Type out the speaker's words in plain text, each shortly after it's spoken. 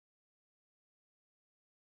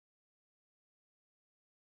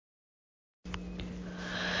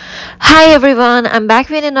Hi everyone, I'm back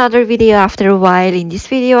with another video after a while. In this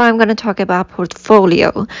video, I'm going to talk about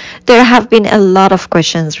portfolio. There have been a lot of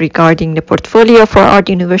questions regarding the portfolio for art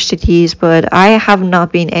universities, but I have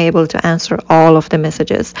not been able to answer all of the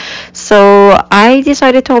messages. So I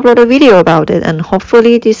decided to upload a video about it, and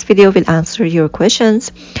hopefully this video will answer your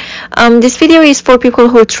questions. This video is for people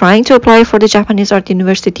who are trying to apply for the Japanese art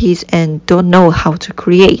universities and don't know how to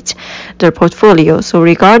create their portfolio. So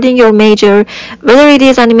regarding your major, whether it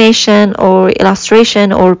is animation or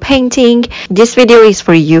illustration or painting, this video is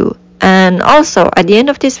for you. And also at the end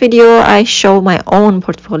of this video, I show my own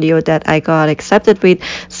portfolio that I got accepted with,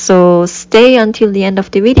 so stay until the end of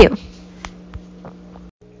the video.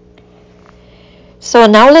 So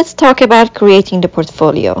now let's talk about creating the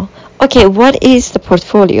portfolio. Okay, what is the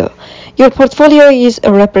portfolio? Your portfolio is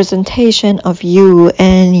a representation of you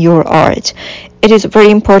and your art. It is very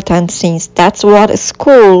important since that's what a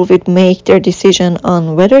school would make their decision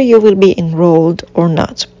on whether you will be enrolled or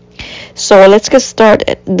not. So let's get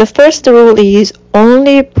started. The first rule is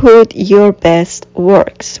only put your best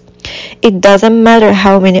works. It doesn't matter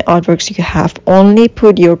how many artworks you have, only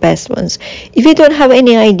put your best ones. If you don't have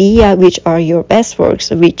any idea which are your best works,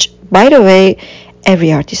 which by the way,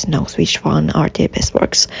 every artist knows which one are their best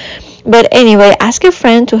works. But anyway, ask a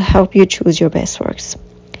friend to help you choose your best works.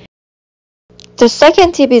 The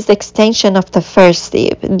second tip is the extension of the first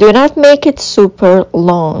tip. Do not make it super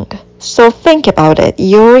long. So think about it.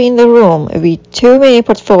 You're in the room with too many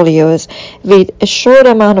portfolios with a short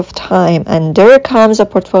amount of time, and there comes a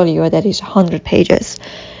portfolio that is 100 pages.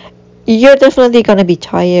 You're definitely going to be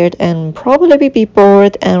tired and probably be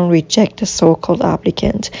bored and reject the so-called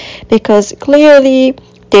applicant because clearly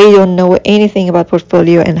they don't know anything about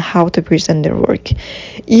portfolio and how to present their work.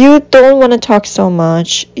 You don't want to talk so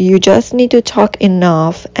much. You just need to talk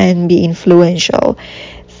enough and be influential.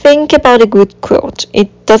 Think about a good quote.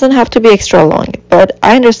 It doesn't have to be extra long, but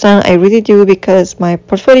I understand, I really do, because my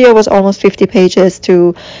portfolio was almost 50 pages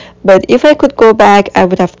too. But if I could go back, I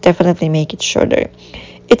would have definitely make it shorter.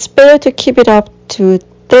 It's better to keep it up to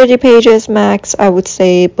 30 pages max, I would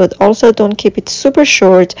say, but also don't keep it super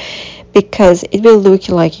short because it will look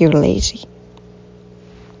like you're lazy.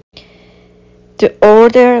 The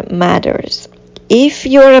order matters. If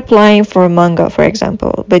you're applying for manga, for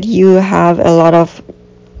example, but you have a lot of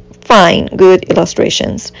fine, good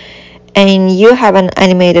illustrations, and you have an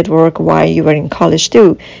animated work while you were in college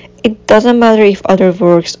too, it doesn't matter if other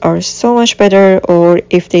works are so much better or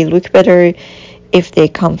if they look better, if they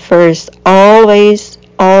come first. Always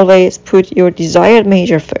put your desired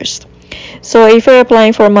major first. So if you're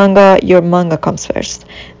applying for manga, your manga comes first,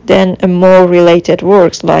 then more related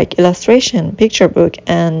works like illustration, picture book,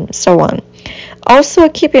 and so on. Also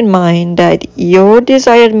keep in mind that your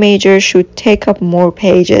desired major should take up more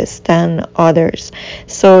pages than others.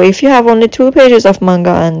 So if you have only 2 pages of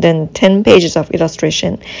manga and then 10 pages of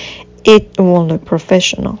illustration, it won't look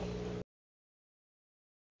professional.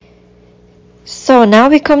 So now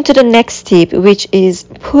we come to the next tip, which is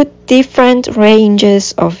put different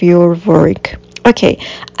ranges of your work. Okay,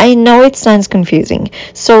 I know it sounds confusing.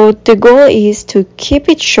 So the goal is to keep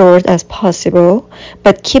it short as possible,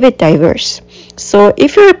 but keep it diverse. So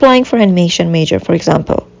if you're applying for animation major, for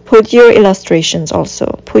example, put your illustrations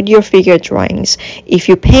also, put your figure drawings. If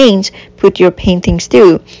you paint, put your paintings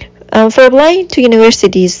too. For applying to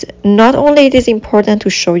universities, not only it is important to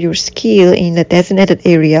show your skill in the designated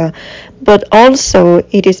area, but also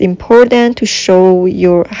it is important to show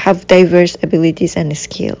you have diverse abilities and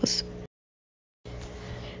skills.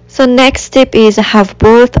 So next tip is have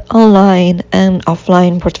both online and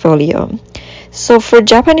offline portfolio. So for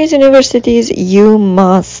Japanese universities, you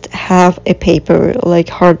must have a paper like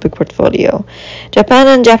hardbook portfolio. Japan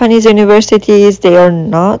and Japanese universities, they are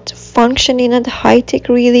not functioning at high tech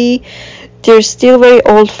really. They're still very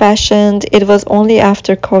old-fashioned. It was only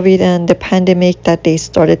after COVID and the pandemic that they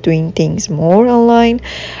started doing things more online.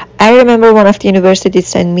 I remember one of the universities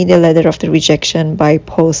sent me the letter of the rejection by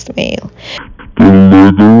post mail. The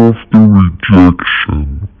letter of the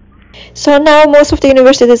rejection. So now most of the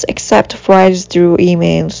universities accept files through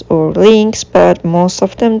emails or links, but most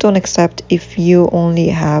of them don't accept if you only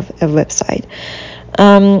have a website.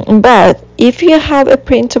 But if you have a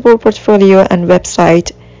printable portfolio and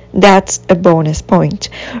website, that's a bonus point.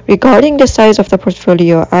 Regarding the size of the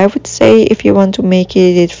portfolio, I would say if you want to make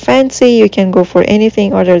it fancy, you can go for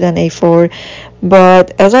anything other than A4.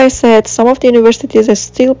 But as I said, some of the universities are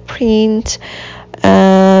still print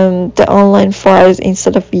the online files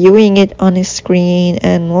instead of viewing it on a screen,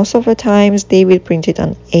 and most of the times they will print it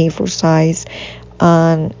on A4 size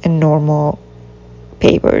on a normal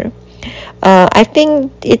paper. I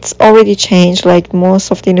think it's already changed. Like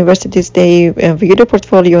most of the universities, they view the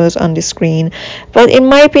portfolios on the screen. But in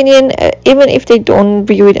my opinion, even if they don't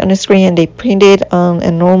view it on the screen and they print it on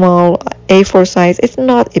a normal A4 size, it's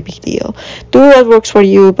not a big deal. Do what works for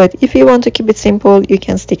you, but if you want to keep it simple, you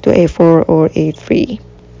can stick to A4 or A3.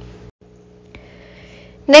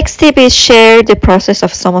 Next tip is share the process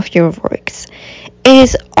of some of your works. It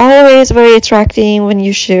is always very attracting when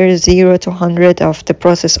you share 0 to 100 of the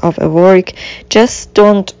process of a work. Just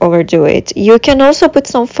don't overdo it. You can also put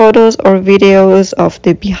some photos or videos of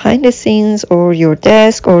the behind the scenes or your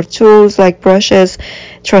desk or tools like brushes.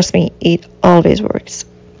 Trust me, it always works.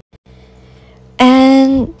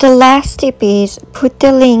 And the last tip is put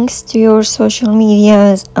the links to your social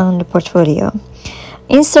medias on the portfolio.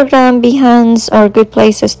 Instagram, Behance are good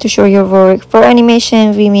places to show your work. For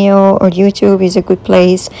animation, Vimeo or YouTube is a good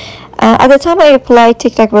place. At the time I applied,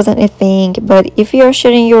 TikTok wasn't a thing, but if you're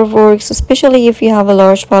sharing your works, especially if you have a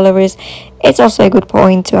large followers, it's also a good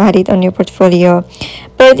point to add it on your portfolio.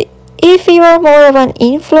 But if you are more of an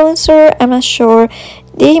influencer, I'm not sure.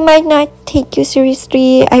 They might not take you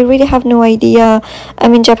seriously. I really have no idea. I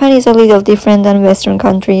mean, Japan is a little different than Western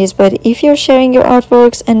countries, but if you're sharing your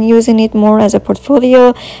artworks and using it more as a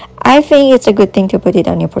portfolio, I think it's a good thing to put it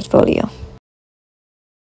on your portfolio.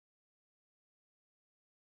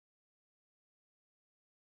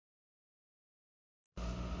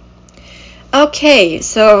 Okay,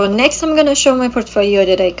 so next I'm gonna show my portfolio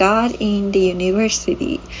that I got in the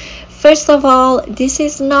university. First of all, this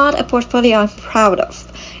is not a portfolio I'm proud of.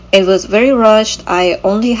 It was very rushed. I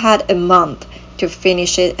only had a month to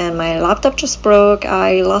finish it and my laptop just broke.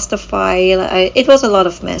 I lost a file. It was a lot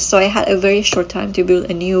of mess, so I had a very short time to build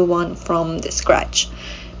a new one from the scratch.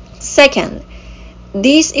 Second,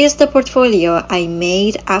 this is the portfolio I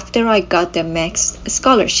made after I got the MEXT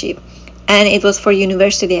Scholarship, and it was for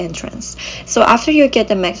university entrance. So after you get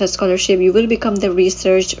the MEXT Scholarship, you will become the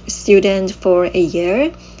research student for a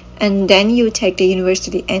year, and then you take the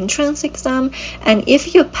university entrance exam, and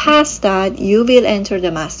if you pass that, you will enter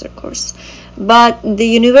the master course. But the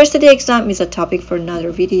university exam is a topic for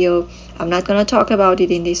another video. I'm not going to talk about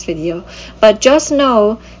it in this video, but just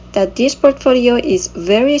know that this portfolio is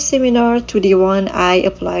very similar to the one I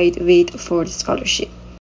applied with for the scholarship.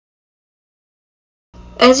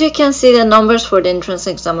 As you can see, the numbers for the entrance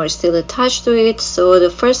exam are still attached to it. So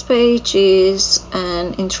the first page is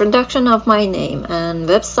an introduction of my name and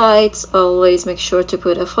websites. Always make sure to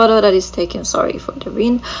put a photo that is taken, sorry for the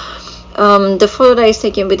wind, the photo that is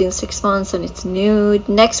taken within 6 months and it's nude.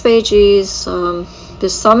 Next page is the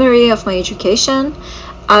summary of my education.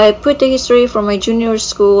 I put the history from my junior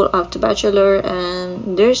school up to bachelor,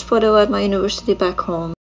 and there's photo at my university back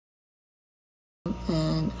home,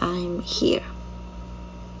 and I'm here.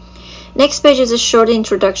 Next page is a short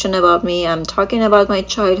introduction about me. I'm talking about my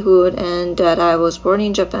childhood and that I was born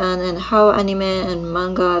in Japan and how anime and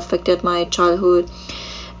manga affected my childhood,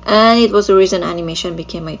 and it was the reason animation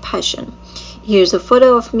became my passion. Here's a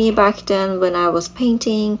photo of me back then when I was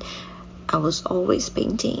painting. I was always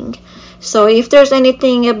painting. So if there's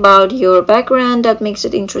anything about your background that makes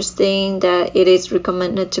it interesting, that it is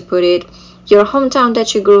recommended to put it. Your hometown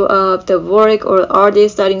that you grew up, the work or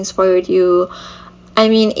artist that inspired you. I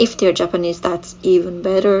mean, if they're Japanese, that's even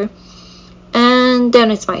better. And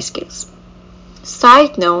then it's my skills.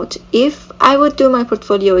 Side note, if I would do my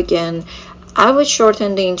portfolio again, I would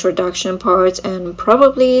shorten the introduction parts and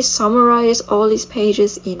probably summarize all these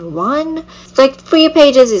pages in one. Like 3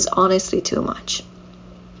 pages is honestly too much.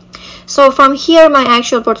 So from here, my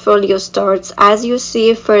actual portfolio starts. As you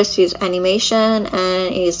see, first is animation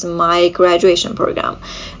and is my graduation program.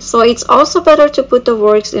 So it's also better to put the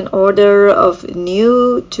works in order of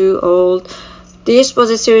new to old. This was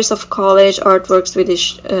a series of college artworks with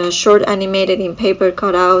a short animated in paper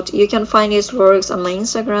cutout. You can find these works on my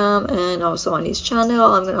Instagram and also on this channel.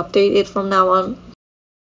 I'm going to update it from now on.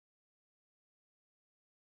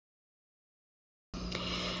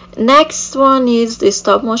 Next one is the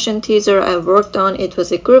stop motion teaser I worked on. It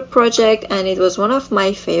was a group project and it was one of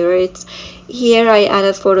my favorites. Here I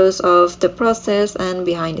added photos of the process and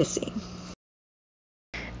behind the scene.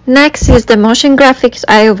 Next is the motion graphics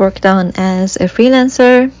I worked on as a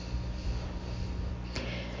freelancer.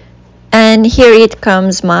 And here it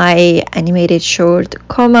comes my animated short,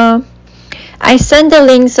 Coma. I send the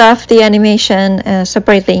links of the animation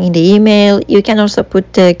separately in the email. You can also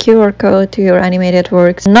put the QR code to your animated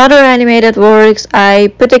works. Another animated works,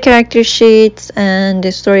 I put the character sheets and the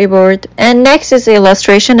storyboard. And next is the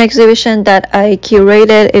illustration exhibition that I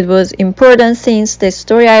curated. It was important since the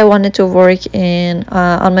story I wanted to work in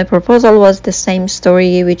on my proposal was the same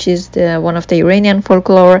story, which is one of the Iranian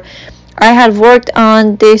folklore. I had worked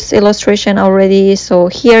on this illustration already, so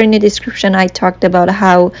here in the description I talked about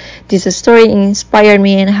how this story inspired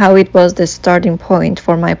me and how it was the starting point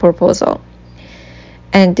for my proposal.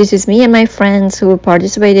 And this is me and my friends who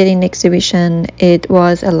participated in the exhibition. It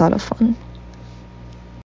was a lot of fun.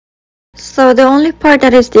 So the only part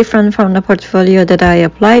that is different from the portfolio that I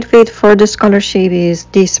applied with for the scholarship is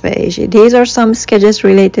this page. These are some sketches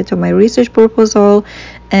related to my research proposal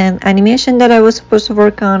and animation that I was supposed to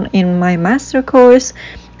work on in my master course.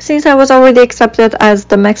 Since I was already accepted as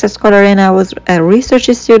the MEXT Scholar and I was a research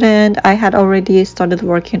student, I had already started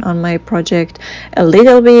working on my project a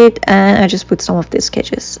little bit, and I just put some of these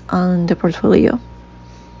sketches on the portfolio.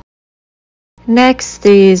 Next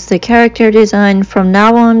is the character design. From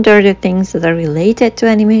now on, there are the things that are related to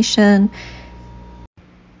animation.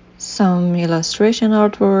 Some illustration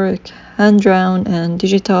artwork, hand-drawn and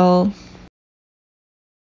digital.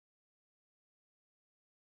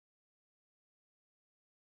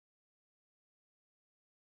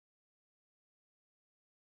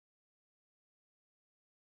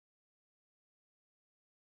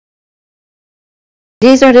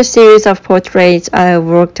 These are the series of portraits I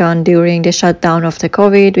worked on during the shutdown of the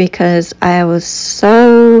COVID because I was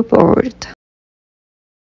so bored.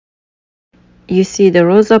 You see the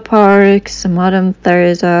Rosa Parks, Madame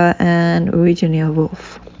Teresa, and Virginia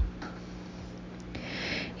Woolf.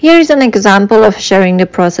 Here is an example of sharing the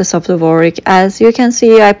process of the work. As you can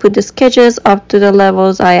see, I put the sketches up to the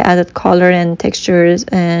levels, I added color and textures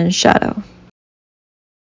and shadow.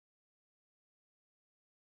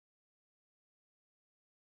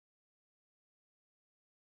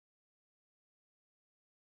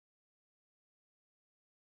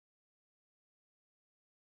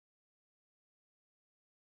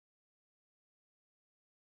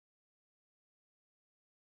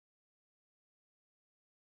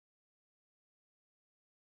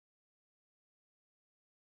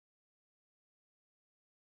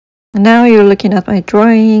 Now you're looking at my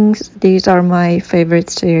drawings. These are my favorite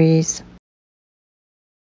series.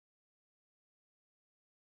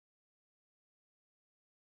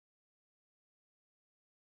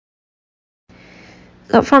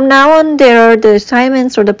 So from now on, there are the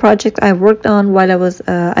assignments or the projects I worked on while I was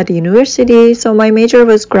at the university. So my major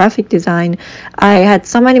was graphic design. I had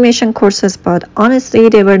some animation courses, but honestly,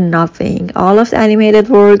 they were nothing. All of the animated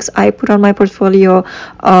works I put on my portfolio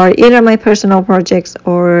are either my personal projects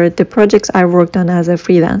or the projects I worked on as a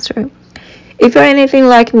freelancer. If you're anything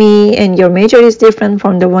like me and your major is different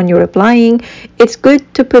from the one you're applying, it's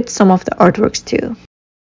good to put some of the artworks too.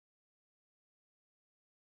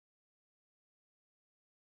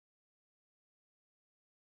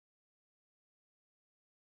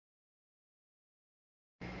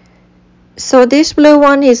 So this blue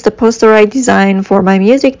one is the poster I designed for my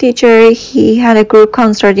music teacher. He had a group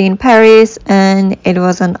concert in Paris and it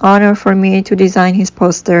was an honor for me to design his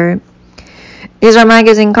poster. These are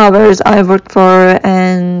magazine covers I worked for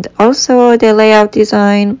and also the layout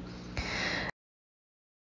design.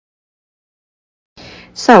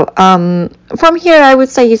 So from here I would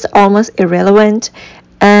say it's almost irrelevant,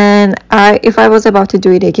 and if I was about to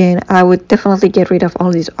do it again, I would definitely get rid of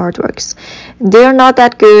all these artworks. They're not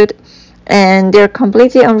that good and they're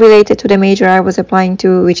completely unrelated to the major I was applying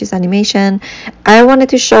to, which is animation. I wanted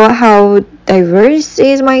to show how diverse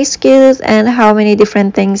is my skills and how many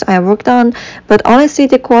different things I worked on, but honestly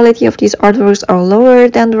the quality of these artworks are lower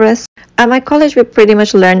than the rest. At my college we pretty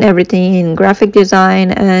much learned everything in graphic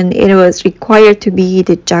design and it was required to be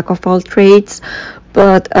the jack of all trades,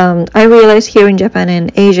 but I realized here in Japan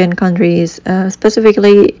and Asian countries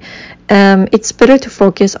specifically, it's better to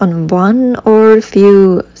focus on one or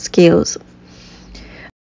few skills.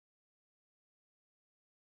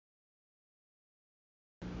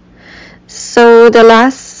 So the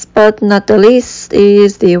last but not the least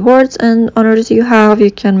is the awards and honors you have.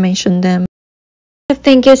 You can mention them.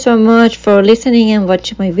 Thank you so much for listening and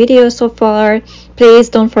watching my videos so far. Please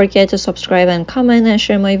don't forget to subscribe and comment and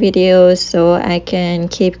share my videos so I can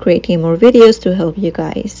keep creating more videos to help you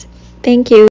guys. Thank you.